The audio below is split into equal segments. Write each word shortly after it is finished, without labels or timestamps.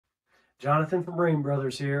Jonathan from Rain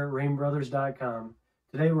Brothers here, rainbrothers.com.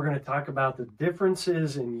 Today we're going to talk about the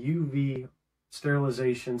differences in UV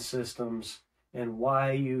sterilization systems and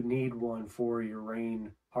why you need one for your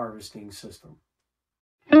rain harvesting system.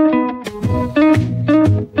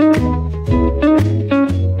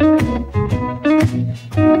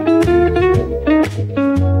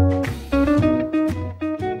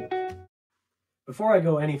 Before I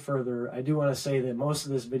go any further, I do want to say that most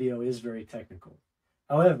of this video is very technical.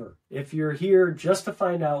 However, if you're here just to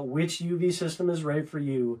find out which UV system is right for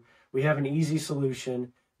you, we have an easy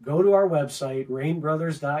solution. Go to our website,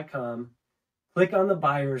 rainbrothers.com, click on the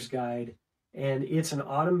buyer's guide, and it's an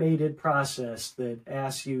automated process that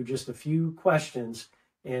asks you just a few questions,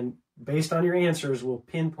 and based on your answers, will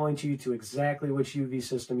pinpoint you to exactly which UV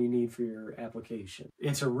system you need for your application.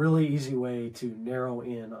 It's a really easy way to narrow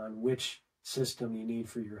in on which system you need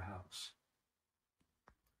for your house.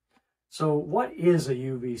 So what is a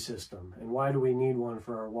UV system and why do we need one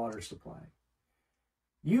for our water supply?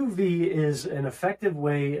 UV is an effective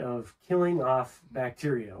way of killing off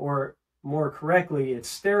bacteria, or more correctly, it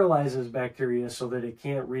sterilizes bacteria so that it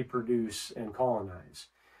can't reproduce and colonize,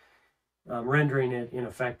 rendering it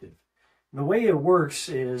ineffective. The way it works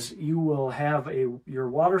is you will have your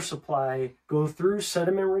water supply go through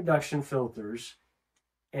sediment reduction filters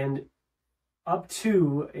and up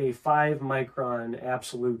to a 5 micron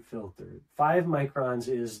absolute filter. 5 microns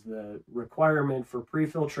is the requirement for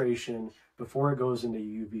pre-filtration before it goes into the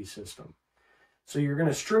UV system. So you're going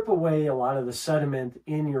to strip away a lot of the sediment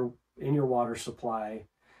in your water supply,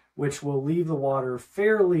 which will leave the water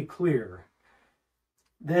fairly clear.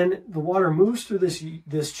 Then the water moves through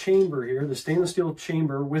this chamber here, the stainless steel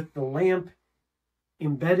chamber, with the lamp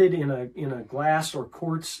embedded in a glass or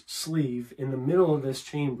quartz sleeve in the middle of this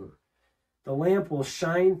chamber. The lamp will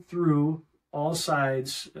shine through all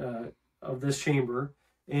sides of this chamber,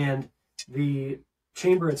 and the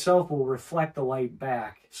chamber itself will reflect the light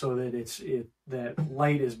back so that that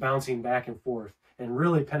light is bouncing back and forth and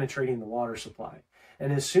really penetrating the water supply.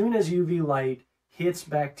 And as soon as UV light hits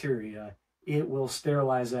bacteria, it will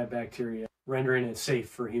sterilize that bacteria, rendering it safe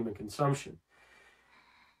for human consumption.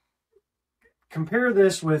 Compare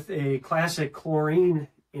this with a classic chlorine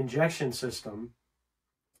injection system,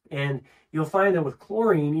 and you'll find that with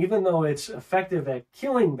chlorine, even though it's effective at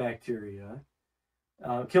killing bacteria,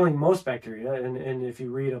 killing most bacteria, and if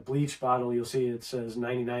you read a bleach bottle, you'll see it says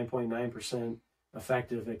 99.9%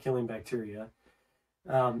 effective at killing bacteria.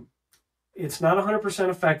 It's not 100%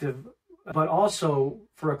 effective, but also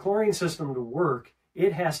for a chlorine system to work,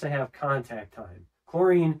 it has to have contact time.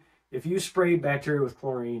 Chlorine, if you spray bacteria with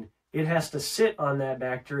chlorine, it has to sit on that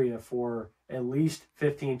bacteria for at least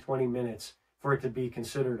 15-20 minutes for it to be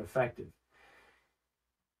considered effective.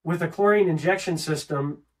 With a chlorine injection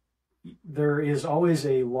system, there is always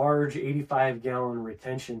a large 85-gallon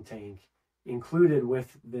retention tank included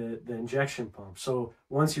with the injection pump. So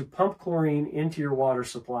once you pump chlorine into your water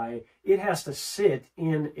supply, it has to sit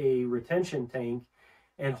in a retention tank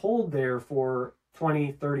and hold there for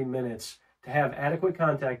 20-30 minutes to have adequate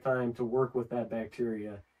contact time to work with that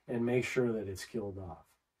bacteria and make sure that it's killed off.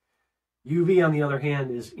 UV, on the other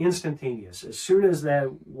hand, is instantaneous. As soon as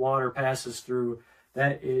that water passes through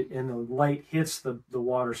and the light hits the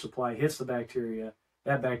water supply, hits the bacteria,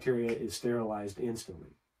 that bacteria is sterilized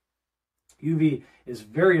instantly. UV is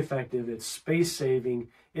very effective. It's space saving.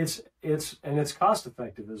 It's cost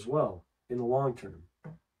effective as well in the long term.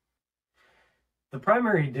 The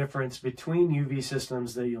primary difference between UV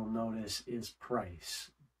systems that you'll notice is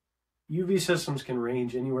price. UV systems can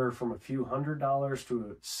range anywhere from a few $100s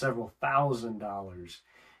to several $1,000s,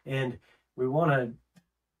 and we want to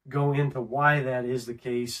go into why that is the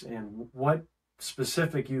case and what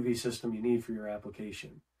specific UV system you need for your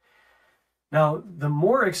application. Now, the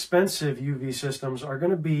more expensive UV systems are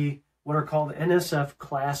going to be what are called NSF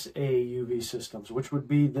Class A UV systems, which would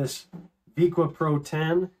be this Viqua Pro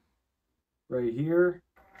 10 right here,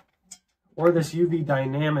 or this UV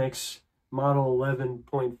Dynamics Model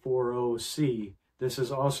 11.40C. This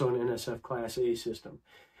is also an NSF Class A system.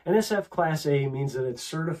 NSF Class A means that it's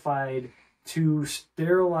certified to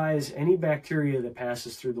sterilize any bacteria that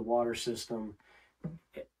passes through the water system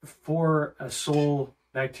for a sole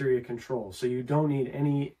bacteria control. So you don't need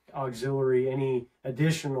any auxiliary, any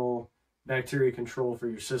additional bacteria control for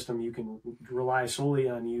your system. You can rely solely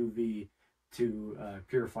on UV to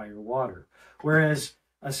purify your water. Whereas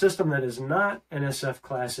a system that is not NSF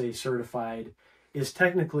Class A certified is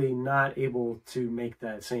technically not able to make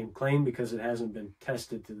that same claim because it hasn't been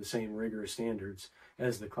tested to the same rigorous standards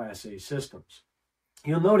as the Class A systems.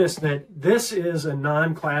 You'll notice that this is a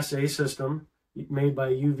non-Class A system made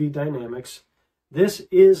by UV Dynamics. This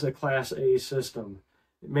is a Class A system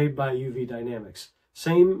made by UV Dynamics.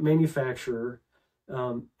 Same manufacturer.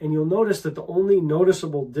 And you'll notice that the only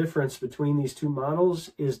noticeable difference between these two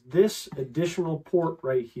models is this additional port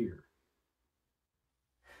right here.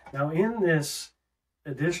 Now in this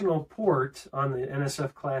additional port on the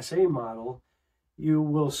NSF Class A model, you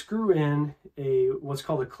will screw in what's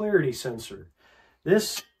called a clarity sensor.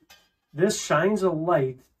 This shines a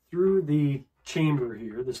light through the chamber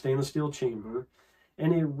here, the stainless steel chamber,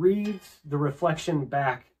 and it reads the reflection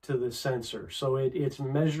back to the sensor. So it's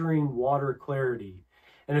measuring water clarity.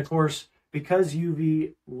 And of course, because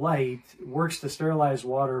UV light works to sterilize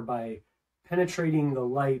water by penetrating the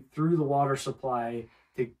light through the water supply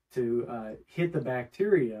to hit the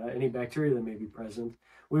bacteria, any bacteria that may be present,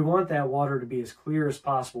 we want that water to be as clear as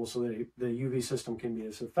possible so that the UV system can be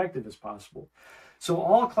as effective as possible. So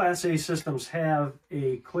all Class A systems have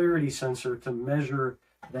a clarity sensor to measure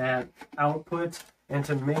that output and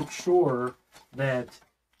to make sure that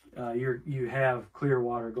you have clear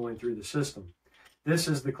water going through the system. This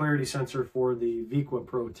is the clarity sensor for the Viqua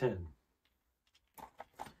Pro 10.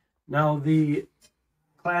 Now the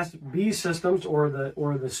Class B systems or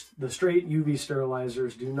the straight UV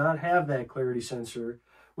sterilizers do not have that clarity sensor,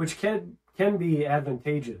 which can be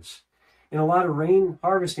advantageous. In a lot of rain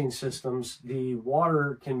harvesting systems, the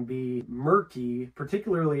water can be murky,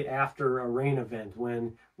 particularly after a rain event,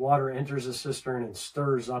 when water enters a cistern and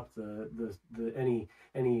stirs up any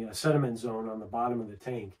sediment zone on the bottom of the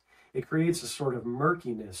tank. It creates a sort of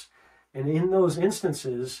murkiness. And in those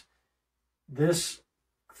instances, this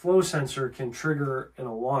flow sensor can trigger an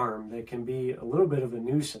alarm that can be a little bit of a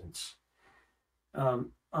nuisance.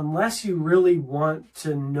 Unless you really want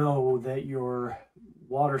to know that your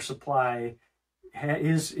water supply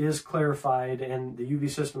is clarified and the UV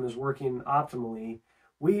system is working optimally,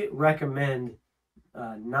 we recommend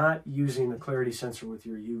not using a clarity sensor with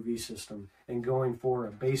your UV system and going for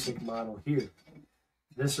a basic model here.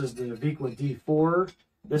 This is the Viqua D4.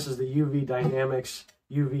 This is the UV Dynamics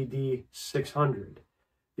UVD 600.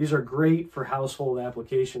 These are great for household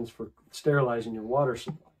applications for sterilizing your water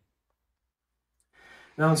supply.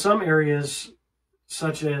 Now, in some areas,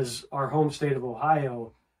 such as our home state of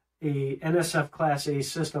Ohio, a NSF Class A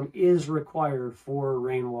system is required for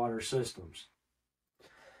rainwater systems.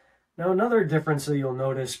 Now, another difference that you'll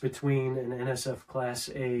notice between an NSF Class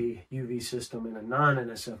A UV system and a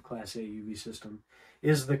non-NSF Class A UV system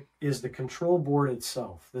is the control board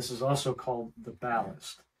itself. This is also called the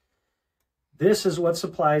ballast. This is what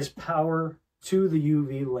supplies power to the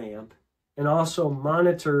UV lamp and also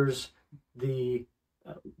monitors the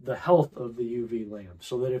health of the UV lamp,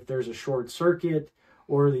 so that if there's a short circuit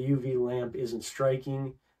or the UV lamp isn't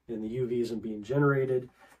striking and the UV isn't being generated,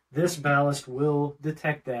 this ballast will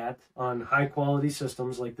detect that on high quality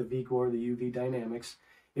systems like the Viqua or the UV Dynamics.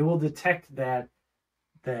 It will detect that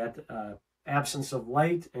absence of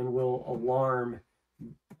light and will alarm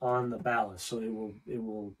on the ballast. So it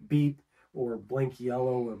will beep or blink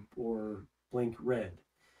yellow or blink red.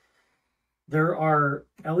 There are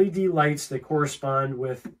LED lights that correspond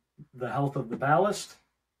with the health of the ballast,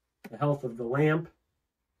 the health of the lamp,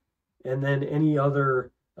 and then any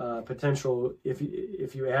other potential, if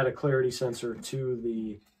you add a clarity sensor to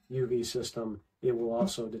the UV system, it will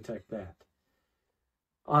also detect that.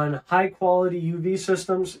 On high quality UV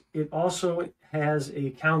systems, it also has a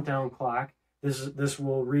countdown clock. This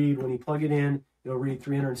will read, when you plug it in, it'll read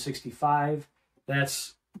 365.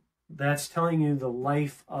 That's telling you the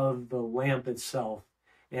life of the lamp itself.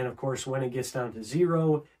 And of course, when it gets down to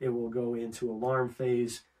 0, it will go into alarm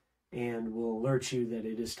phase and will alert you that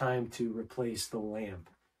it is time to replace the lamp.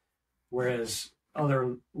 Whereas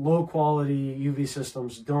other low quality UV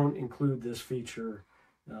systems don't include this feature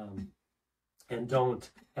and don't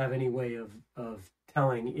have any way of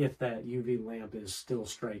telling if that UV lamp is still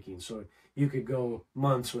striking. So you could go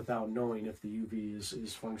months without knowing if the UV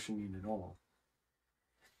is functioning at all.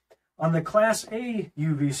 On the Class A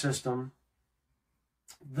UV system,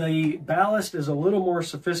 the ballast is a little more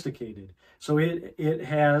sophisticated. So it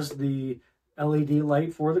has the LED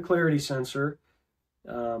light for the clarity sensor.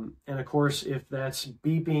 And of course, if that's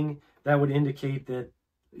beeping, that would indicate that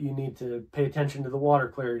you need to pay attention to the water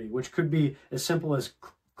clarity, which could be as simple as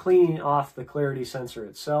cleaning off the clarity sensor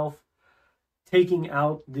itself, taking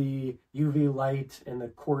out the UV light and the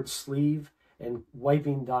quartz sleeve, and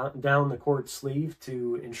wiping down the quartz sleeve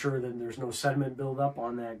to ensure that there's no sediment buildup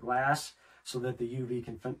on that glass so that the UV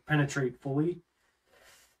can penetrate fully.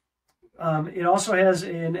 It also has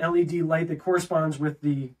an LED light that corresponds with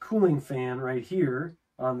the cooling fan right here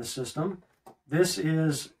on the system. This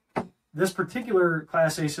particular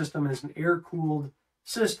Class A system is an air-cooled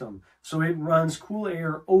system. So it runs cool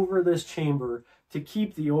air over this chamber to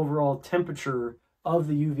keep the overall temperature of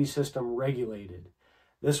the UV system regulated.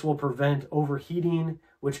 This will prevent overheating,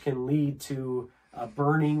 which can lead to a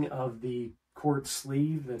burning of the quartz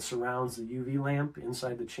sleeve that surrounds the UV lamp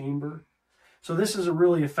inside the chamber. So this is a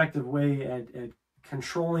really effective way at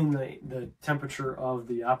controlling the temperature of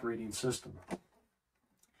the operating system.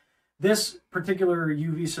 This particular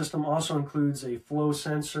UV system also includes a flow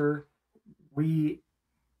sensor. We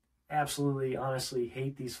absolutely, honestly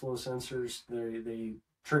hate these flow sensors. They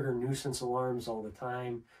trigger nuisance alarms all the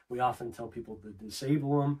time. We often tell people to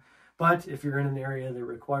disable them, but if you're in an area that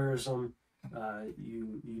requires them,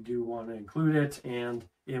 you do want to include it, and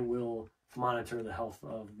it will monitor the health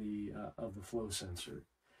of the flow sensor.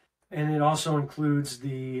 And it also includes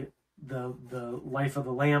the life of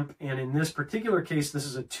the lamp, and in this particular case, this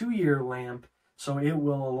is a 2-year lamp, so it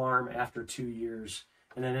will alarm after 2 years,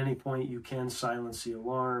 and at any point you can silence the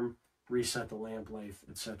alarm, reset the lamp life,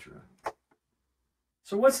 etc.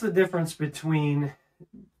 So what's the difference between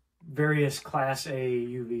various Class A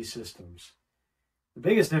UV systems? The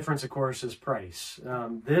biggest difference, of course, is price.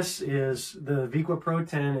 The Viqua Pro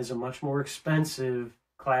 10 is a much more expensive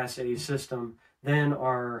Class A system than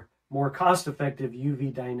our more cost-effective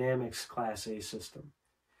UV Dynamics Class A system.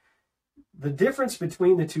 The difference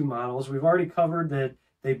between the two models, we've already covered that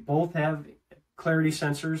they both have clarity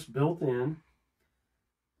sensors built in.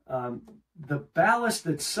 The ballast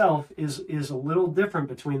itself is a little different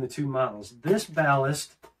between the two models. This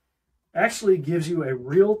ballast actually gives you a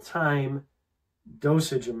real-time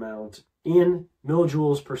dosage amount in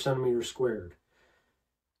millijoules per centimeter squared.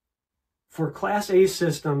 For Class A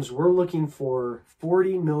systems, we're looking for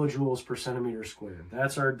 40 millijoules per centimeter squared.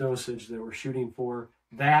 That's our dosage that we're shooting for.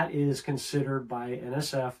 That is considered by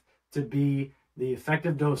NSF to be the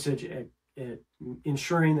effective dosage at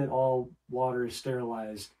ensuring that all water is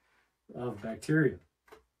sterilized of bacteria.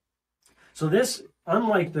 So this,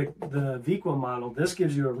 unlike the Viqua model, this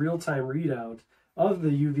gives you a real-time readout of the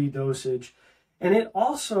UV dosage. And it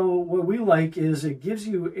also, what we like is it gives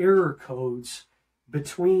you error codes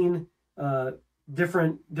between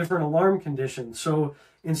different alarm conditions. So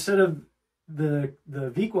instead of the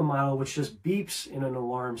Viqua model, which just beeps in an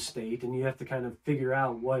alarm state and you have to kind of figure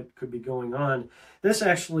out what could be going on, this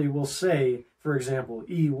actually will say, for example,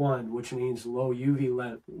 E1, which means low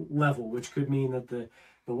UV level, which could mean that the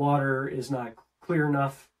water is not clear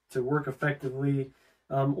enough to work effectively,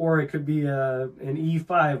 or it could be an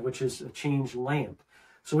E5, which is a changed lamp.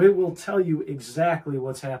 So it will tell you exactly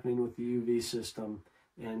what's happening with the UV system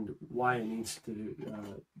and why it needs to,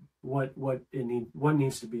 what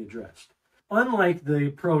needs to be addressed. Unlike the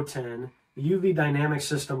Pro 10, the UV Dynamic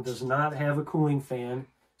system does not have a cooling fan,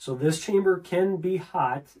 so this chamber can be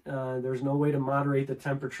hot. There's no way to moderate the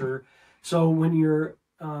temperature. So when you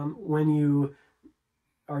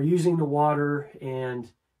are using the water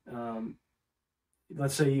and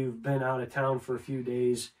let's say you've been out of town for a few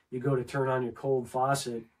days, you go to turn on your cold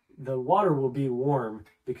faucet, the water will be warm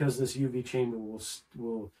because this UV chamber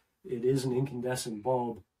it is an incandescent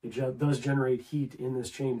bulb. It does generate heat in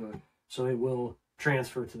this chamber, so it will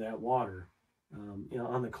transfer to that water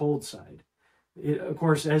on the cold side. Of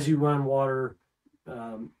course, as you run water,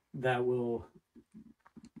 that will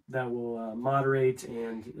moderate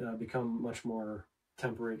and become much more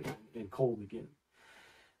temperate and cold again.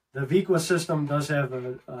 The Viqua system does have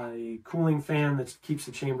a cooling fan that keeps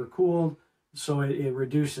the chamber cooled, so it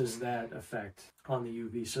reduces that effect on the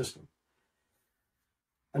UV system.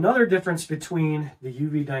 Another difference between the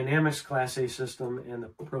UV Dynamics Class A system and the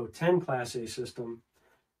Pro 10 Class A system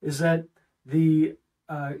is that the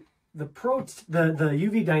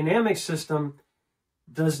UV Dynamics system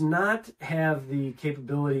does not have the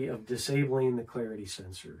capability of disabling the clarity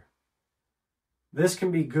sensor. This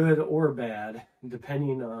can be good or bad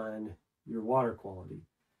depending on your water quality.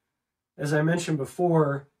 As I mentioned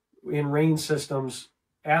before, in rain systems,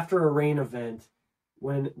 after a rain event,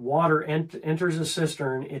 when water enters a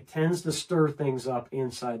cistern, it tends to stir things up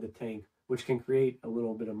inside the tank, which can create a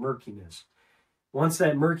little bit of murkiness. Once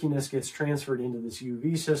that murkiness gets transferred into this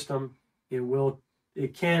UV system,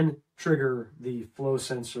 it can trigger the flow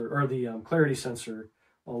sensor or the clarity sensor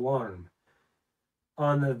alarm.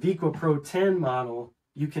 On the Viqua Pro 10 model,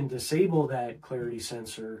 you can disable that clarity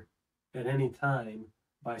sensor at any time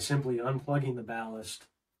by simply unplugging the ballast,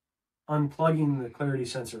 unplugging the clarity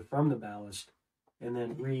sensor from the ballast, and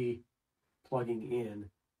then re-plugging in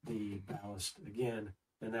the ballast again,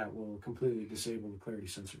 and that will completely disable the clarity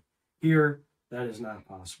sensor. Here, that is not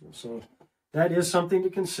possible. So that is something to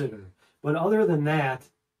consider. But other than that,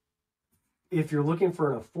 if you're looking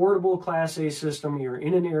for an affordable Class A system, you're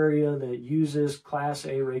in an area that uses Class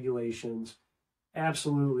A regulations,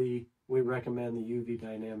 absolutely we recommend the UV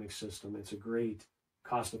dynamic system. It's a great,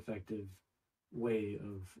 cost-effective way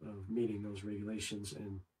of meeting those regulations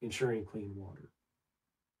and ensuring clean water.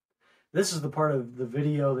 This is the part of the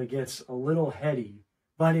video that gets a little heady,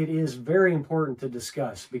 but it is very important to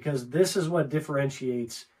discuss because this is what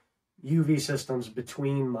differentiates UV systems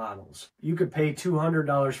between models. You could pay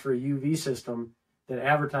 $200 for a UV system that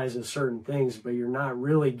advertises certain things, but you're not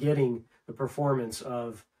really getting the performance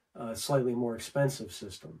of a slightly more expensive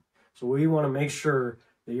system. So we want to make sure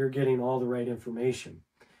that you're getting all the right information.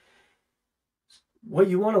 What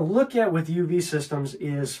you want to look at with UV systems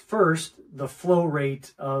is first the flow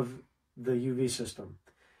rate of the UV system.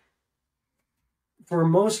 For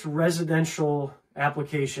most residential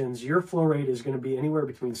applications, your flow rate is going to be anywhere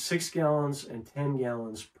between 6 gallons and 10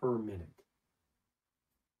 gallons per minute.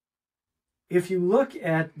 If you look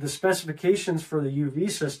at the specifications for the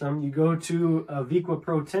UV system, you go to a Viqua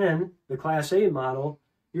Pro 10, the Class A model,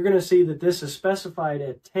 you're going to see that this is specified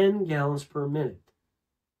at 10 gallons per minute.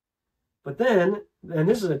 But then, and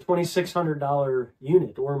this is a $2,600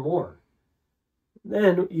 unit or more.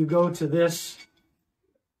 Then you go to this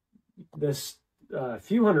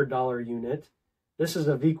few $100 unit. This is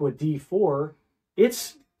a Viqua D4.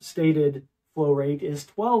 Its stated flow rate is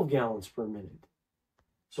 12 gallons per minute.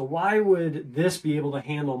 So why would this be able to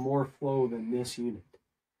handle more flow than this unit?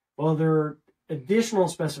 Well, there are additional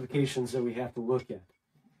specifications that we have to look at.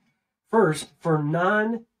 First, for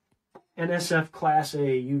non-NSF Class A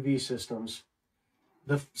UV systems,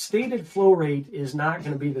 the stated flow rate is not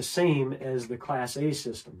going to be the same as the Class A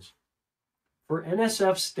systems. For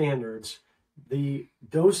NSF standards, the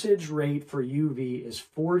dosage rate for UV is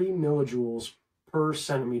 40 millijoules per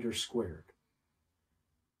centimeter squared.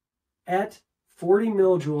 At 40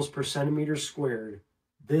 millijoules per centimeter squared,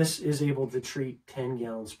 this is able to treat 10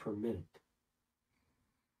 gallons per minute.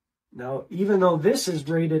 Now, even though this is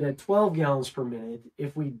rated at 12 gallons per minute,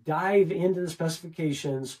 if we dive into the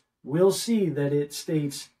specifications, we'll see that it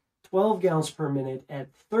states 12 gallons per minute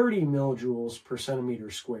at 30 millijoules per centimeter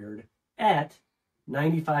squared at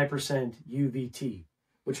 95% UVT,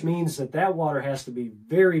 which means that that water has to be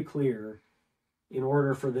very clear in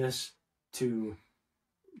order for this to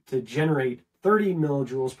generate 30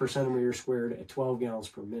 millijoules per centimeter squared at 12 gallons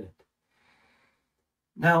per minute.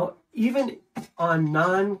 Now, even on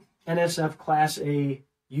non-NSF Class A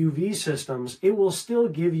UV systems, it will still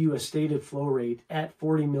give you a stated flow rate at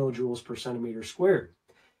 40 millijoules per centimeter squared.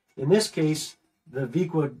 In this case, the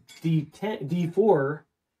Viqua D4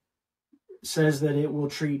 says that it will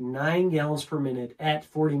treat 9 gallons per minute at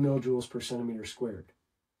 40 millijoules per centimeter squared.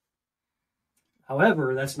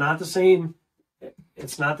 However, that's not the same.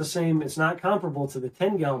 It's not comparable to the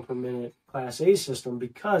 10 gallon per minute Class A system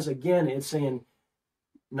because, again, it's saying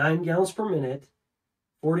 9 gallons per minute,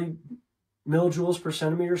 40 millijoules per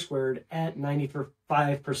centimeter squared at 95%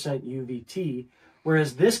 UVT,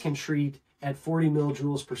 whereas this can treat at 40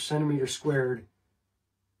 millijoules per centimeter squared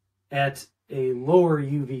at a lower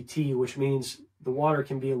UVT, which means the water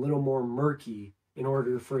can be a little more murky in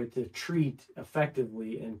order for it to treat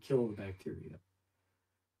effectively and kill the bacteria.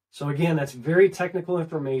 So again, that's very technical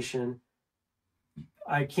information.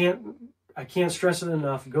 I can't stress it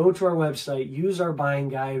enough. Go to our website, use our buying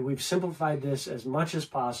guide. We've simplified this as much as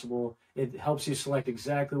possible. It helps you select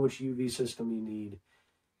exactly which UV system you need.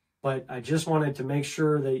 But I just wanted to make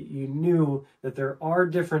sure that you knew that there are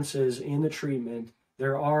differences in the treatment.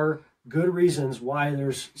 There are good reasons why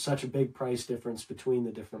there's such a big price difference between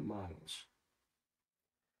the different models.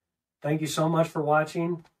 Thank you so much for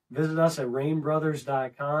watching. Visit us at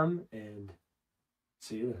rainbrothers.com and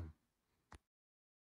see you then.